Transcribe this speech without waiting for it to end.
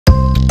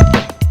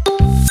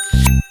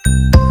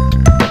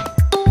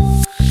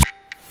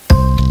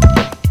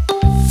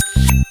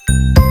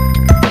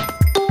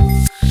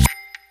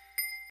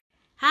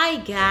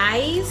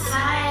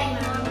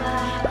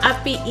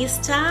Happy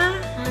Easter.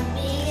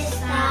 Happy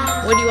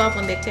Easter. What do you have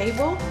on the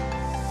table?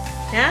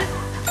 Yeah?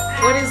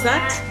 What is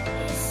that?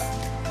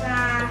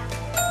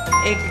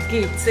 Egg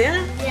gifts,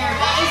 yeah? Yeah.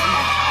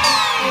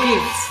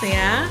 Gifts,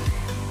 yeah?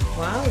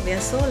 Wow, they're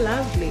so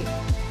lovely.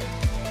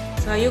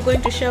 So are you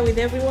going to share with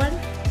everyone?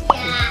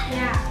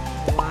 Yeah.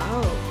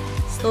 Wow.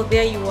 So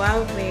there you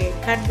have the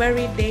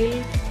Cadbury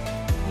Dairy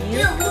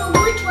Milk.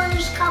 Which one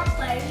is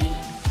Cadbury?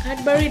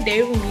 Cadbury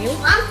Dairy Milk.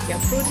 Yeah,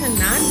 fruit and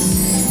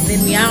nuts.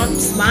 Then we have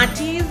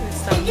Smarties with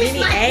some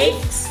mini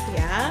eggs.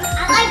 Yeah.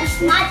 I like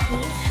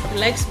Smarties. You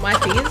like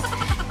Smarties.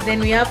 Then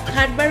we have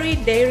Cadbury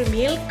Dairy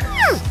Milk.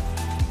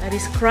 That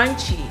is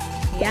crunchy.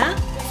 Yeah.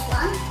 This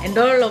one? And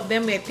all of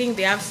them, I think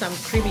they have some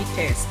creamy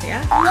taste.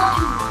 Yeah.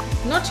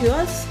 Not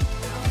yours?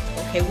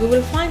 Okay, we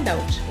will find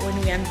out when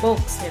we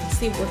unbox and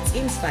see what's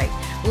inside.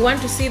 We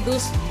want to see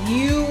those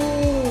huge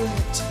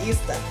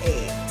Easter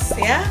eggs.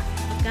 Yeah.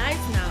 Guys,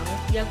 now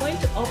we are going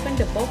to open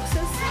the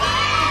boxes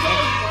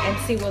and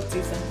see what's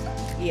inside.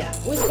 Yeah.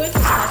 Who's going to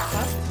start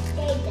first?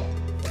 Jayden.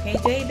 Okay,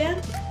 Jayden.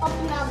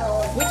 Open another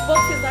one. Which box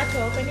is that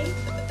you're opening?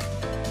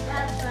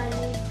 That one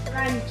is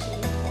crunchy.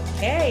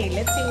 Okay,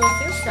 let's see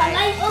what's inside.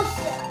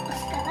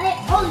 Can I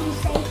only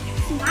say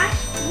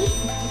Smarties?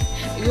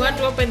 You want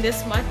to open the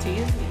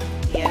Smarties?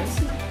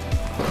 Yes.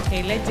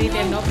 Okay, let's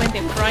Jayden open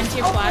the crunchy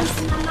first.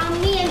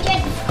 Mommy and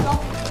Jayden.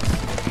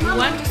 You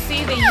want to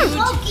see the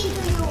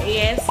huge?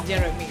 Yes,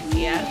 Jeremy.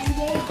 Yeah.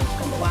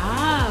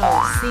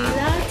 Wow, see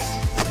that?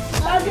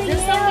 Is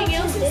there something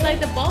else inside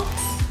the box?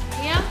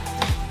 Yeah.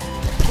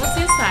 What's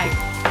inside?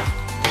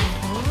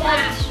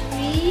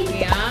 Battery.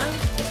 Yeah.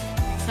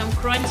 Some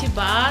crunchy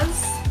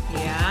bars.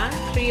 Yeah.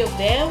 3 of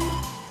them.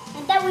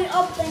 And then we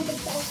open the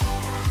box.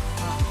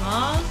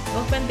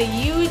 Open the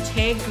huge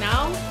egg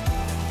now.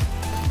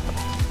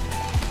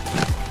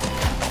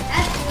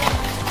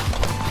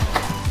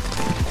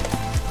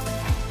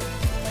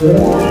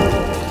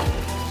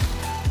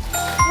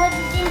 What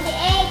is in the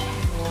egg?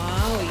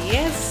 Wow,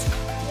 yes.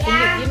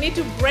 Yeah. You need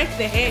to break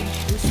the egg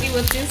to see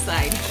what's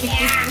inside.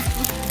 Yeah.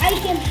 I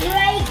can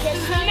break the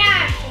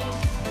snack.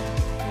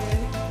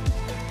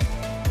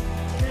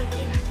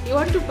 You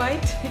want to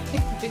bite?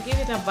 To give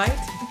it a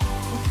bite?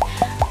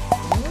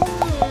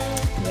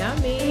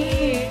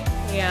 Yummy.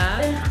 Yeah.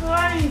 It's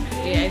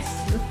crunchy. Yes.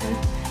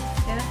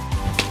 Yeah.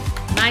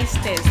 Nice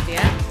taste,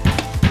 yeah.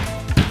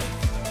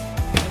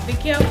 Be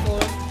careful.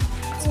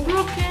 It's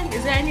broken.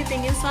 Is there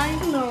anything inside?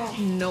 No.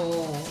 No.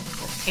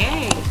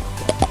 Okay.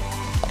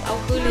 How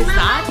cool is Mama,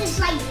 that? it's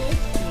like this.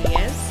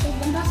 Yes.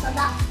 It's the best of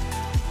that.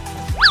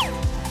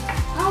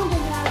 How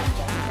does that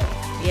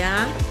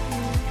Yeah.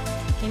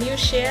 Can you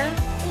share?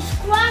 It's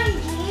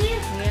crunchy.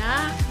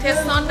 Yeah.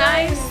 Tastes so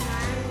nice.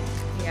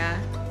 Yeah.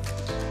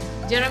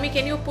 Jeremy,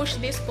 can you push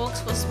this box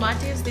for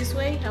Smarties this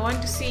way? I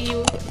want to see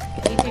you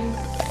eating.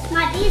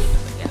 Smarties.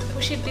 Yeah.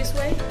 Push it this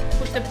way.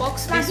 Push the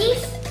box this way.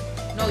 Smarties.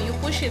 No, you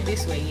push it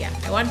this way. Yeah.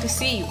 I want to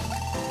see you.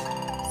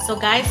 So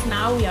guys,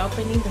 now we are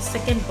opening the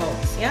second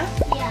box. Yeah.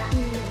 Yeah.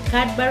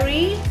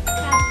 Cadbury.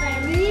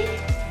 Cadbury,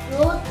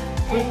 fruit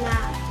and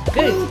nut.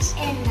 Good. Fruit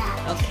and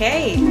nut.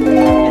 Okay.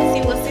 Let's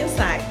see what's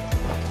inside.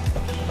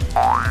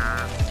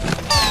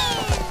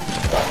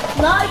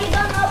 No, you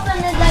don't open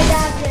it like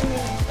that,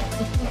 Jimmy.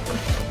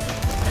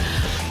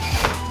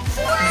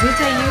 Is it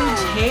a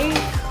huge egg?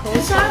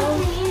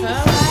 Something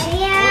Huh? inside.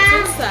 Yeah.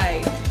 What's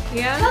inside?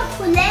 Yeah.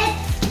 Chocolate.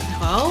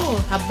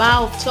 Oh,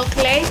 about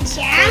chocolate,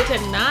 Yeah. fruit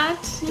and nut.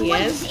 What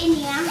Yes. is in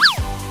here?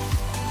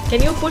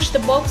 Can you push the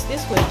box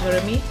this way,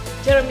 Jeremy?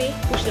 Jeremy,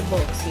 push the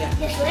box. Yeah.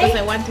 This way? Because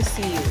I want to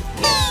see you.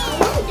 Yes. I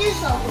want this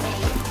away.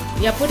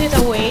 Yeah. Put it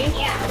away.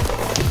 Yeah.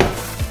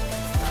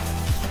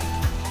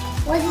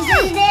 What is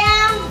in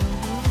there?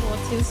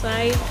 What's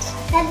inside?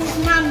 That is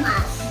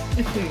Mama's.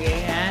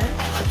 Yeah.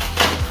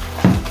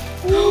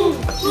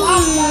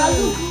 Mama,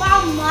 look,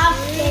 Mama,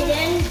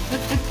 Jayden.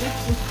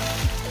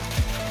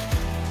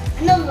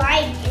 I don't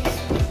like this.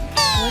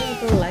 Why you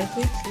don't like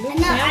it? Look,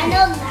 I yummy.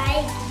 don't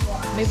like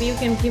one. Maybe you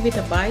can give it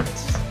a bite.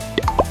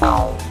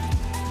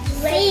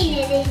 Rain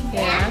it in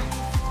there. Yeah.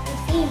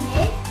 I've seen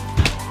it.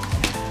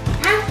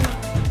 Huh?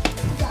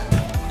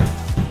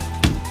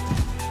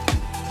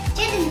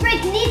 Jayden's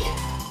breaking it.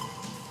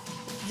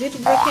 Is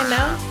it broken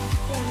now?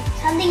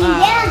 Something in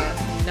there.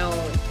 No,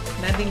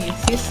 nothing is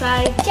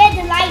inside.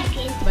 Jayden like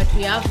it. But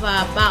we have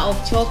a bar of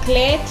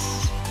chocolate.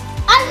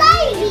 I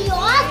like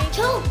your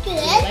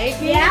chocolate.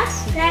 Like it? Yeah.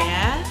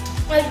 Yeah.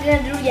 What are you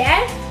gonna do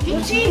that?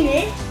 You've seen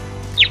it.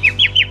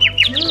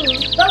 Look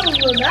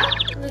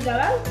at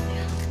that.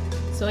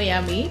 So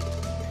yummy.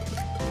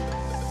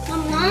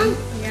 Mama,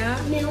 Yeah.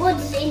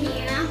 what's in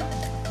here?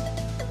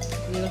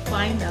 We'll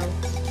find out.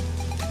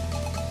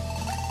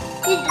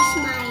 This is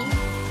mine.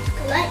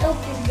 Can I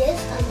open this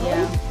alone?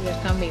 Yeah, we're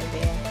coming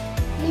there.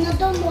 I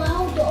don't know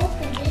how to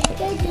open this.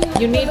 Jayden,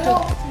 You need to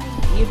help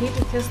me. you need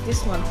to test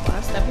this one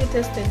first. Have you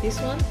tested this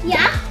one?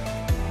 Yeah.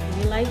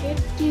 Do you like it?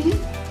 Mm-hmm.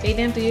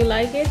 Jayden, do you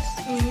like it?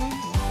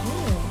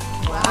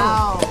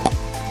 Wow.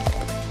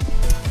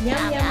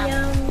 Yum yum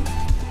yum.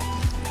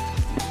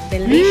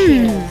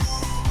 Delicious.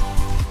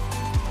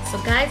 So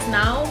guys,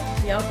 now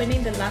we We are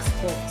opening the last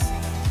box.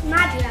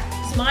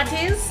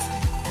 Smarties,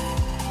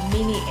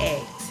 mini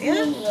eggs.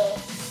 Yeah?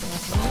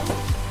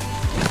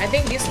 I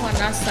think this one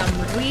has some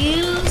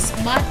real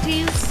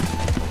Smarties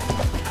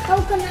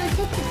How can I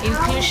take it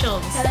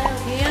infusions.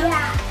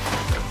 Yeah.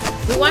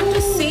 We want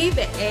to see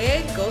the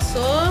egg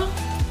also.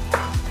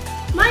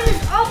 Mine is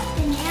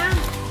open, yeah.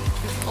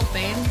 It's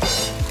open.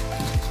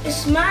 The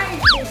Smart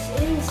is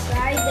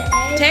inside the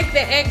egg. Take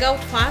the egg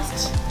out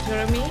first,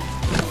 Jeremy.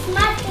 The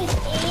Smart is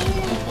in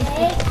the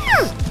egg.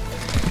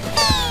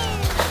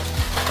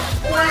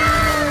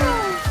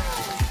 Wow.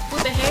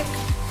 Put the egg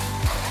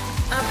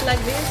up like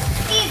this.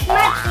 See,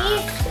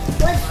 Smarties.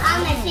 What's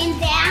on the in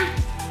there?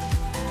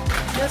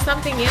 There's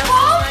something else.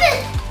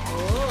 Open.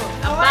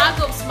 Oh, a bag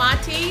of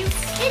Smarties.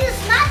 It is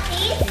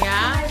Smarties.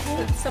 Yeah,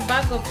 it's a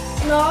bag of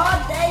No,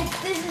 this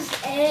is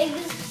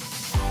eggs.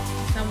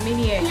 some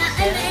mini eggs.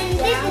 Yeah, and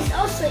this is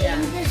also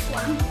in this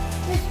one.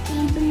 This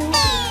team blue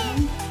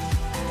one.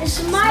 The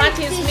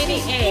Smarties Smarties mini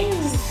is eggs.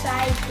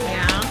 inside there.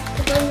 Yeah.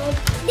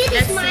 This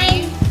Let's is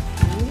mine.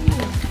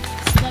 Ooh,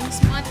 some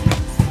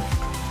Smarties.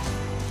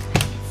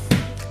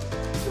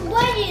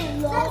 Why did it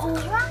low?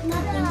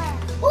 Nothing.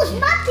 Oh,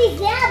 Smarties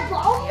there,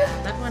 Bob. Yeah,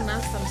 that one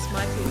has some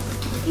Smarties.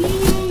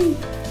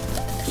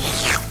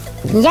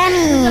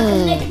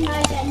 Yummy!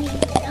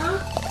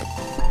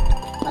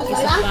 There's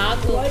a bag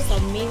of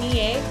some mini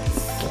eggs.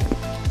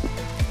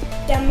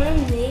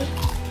 Yummy.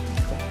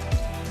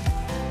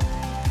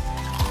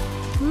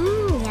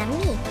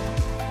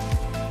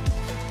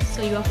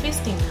 So you are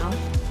feasting now.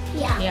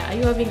 Yeah. Yeah, are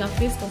you having a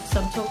feast of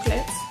some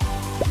chocolates?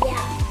 Yeah.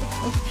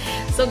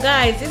 So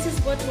guys, this is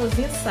what was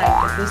inside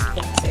of these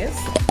boxes.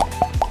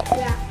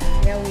 Yeah.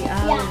 Here we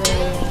are, Yeah.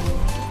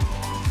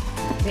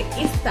 the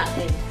Easter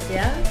eggs,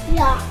 yeah?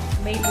 Yeah.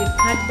 Made with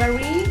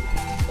Cadbury,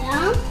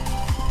 Yeah.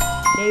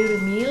 dairy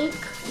milk,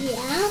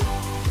 Yeah.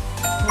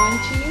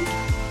 crunchy.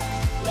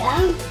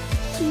 Yeah.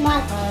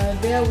 Smart.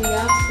 There we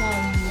have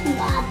some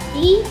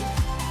Smarty.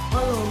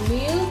 almond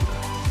milk,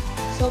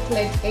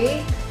 chocolate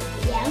egg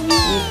Yeah.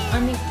 with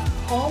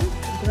honeycomb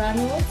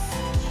granules,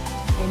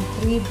 and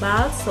 3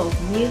 bars of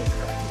milk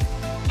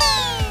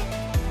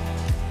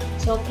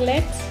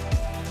chocolate.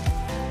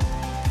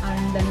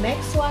 And the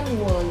next one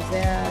was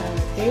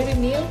dairy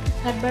milk,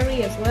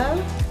 Cadbury as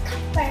well.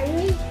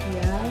 Berry.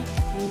 Yeah,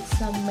 with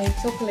some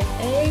chocolate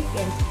egg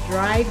and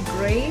dried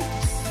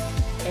grapes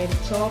and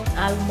chopped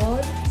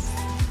almonds.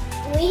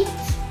 Wheat.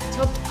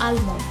 Chopped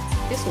almonds.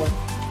 This one,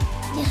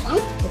 This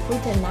one. the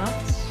fruit and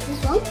nuts.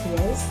 This one.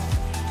 Yes.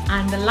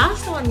 And the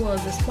last one was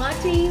the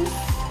Smarties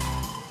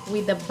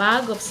with a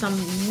bag of some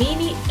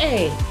mini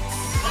eggs.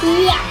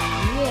 Yeah.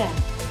 Yeah.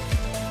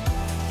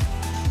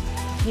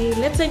 Okay,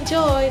 let's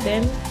enjoy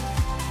then.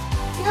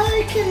 Now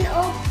we can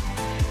open.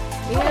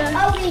 Yeah.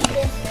 I'll read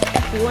this.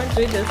 You want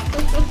to read this?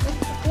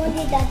 What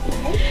did that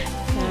mean?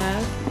 Yeah.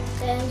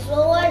 Thanks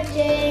for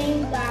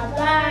watching. Bye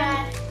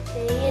bye.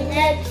 See you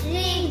next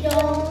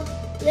video.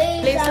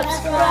 Please Please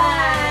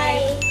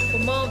subscribe. subscribe for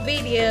more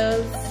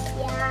videos.